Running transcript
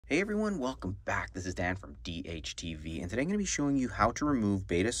Hey everyone, welcome back. This is Dan from DHTV, and today I'm going to be showing you how to remove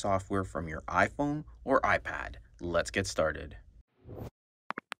beta software from your iPhone or iPad. Let's get started.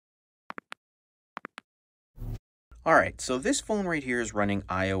 Alright, so this phone right here is running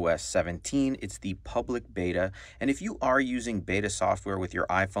iOS 17. It's the public beta, and if you are using beta software with your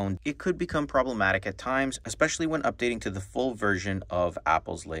iPhone, it could become problematic at times, especially when updating to the full version of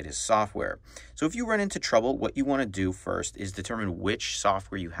Apple's latest software. So if you run into trouble, what you want to do first is determine which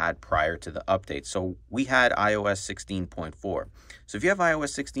software you had prior to the update. So we had iOS 16.4. So if you have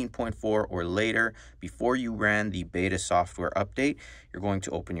iOS 16.4 or later, before you ran the beta software update, you're going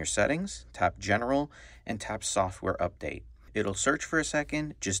to open your settings, tap General, and tap Software Update. It'll search for a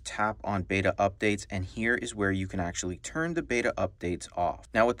second, just tap on beta updates, and here is where you can actually turn the beta updates off.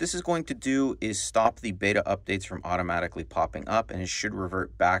 Now what this is going to do is stop the beta updates from automatically popping up, and it should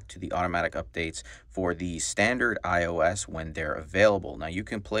revert back to the automatic updates for the standard iOS when they're available. Now you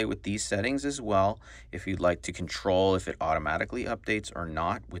can play with these settings as well if you'd like to control if it automatically updates or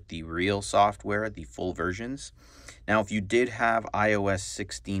not with the real software, the full versions. Now if you did have iOS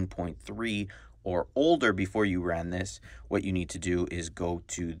 16.3 or older before you ran this, what you need to do is go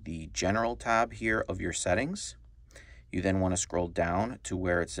to the General tab here of your settings. You then want to scroll down to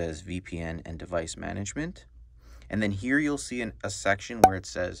where it says VPN and Device Management. And then here you'll see a section where it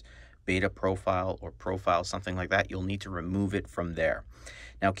says Beta Profile or Profile, something like that. You'll need to remove it from there.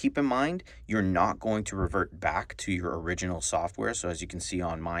 Now keep in mind, you're not going to revert back to your original software. So as you can see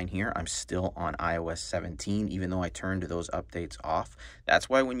on mine here, I'm still on iOS 17, even though I turned those updates off. That's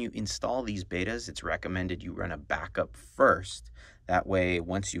why when you install these betas, it's recommended you run a backup first. That way,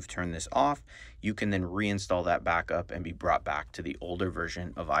 once you've turned this off, you can then reinstall that backup and be brought back to the older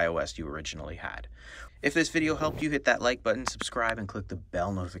version of iOS you originally had. If this video helped you, hit that like button, subscribe, and click the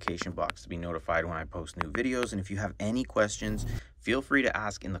bell notification box to be notified when I post new videos. And if you have any questions, feel free to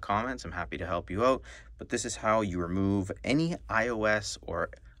ask in the comments. I'm happy to help you out. But this is how you remove any iOS or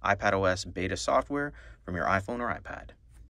iPadOS beta software from your iPhone or iPad.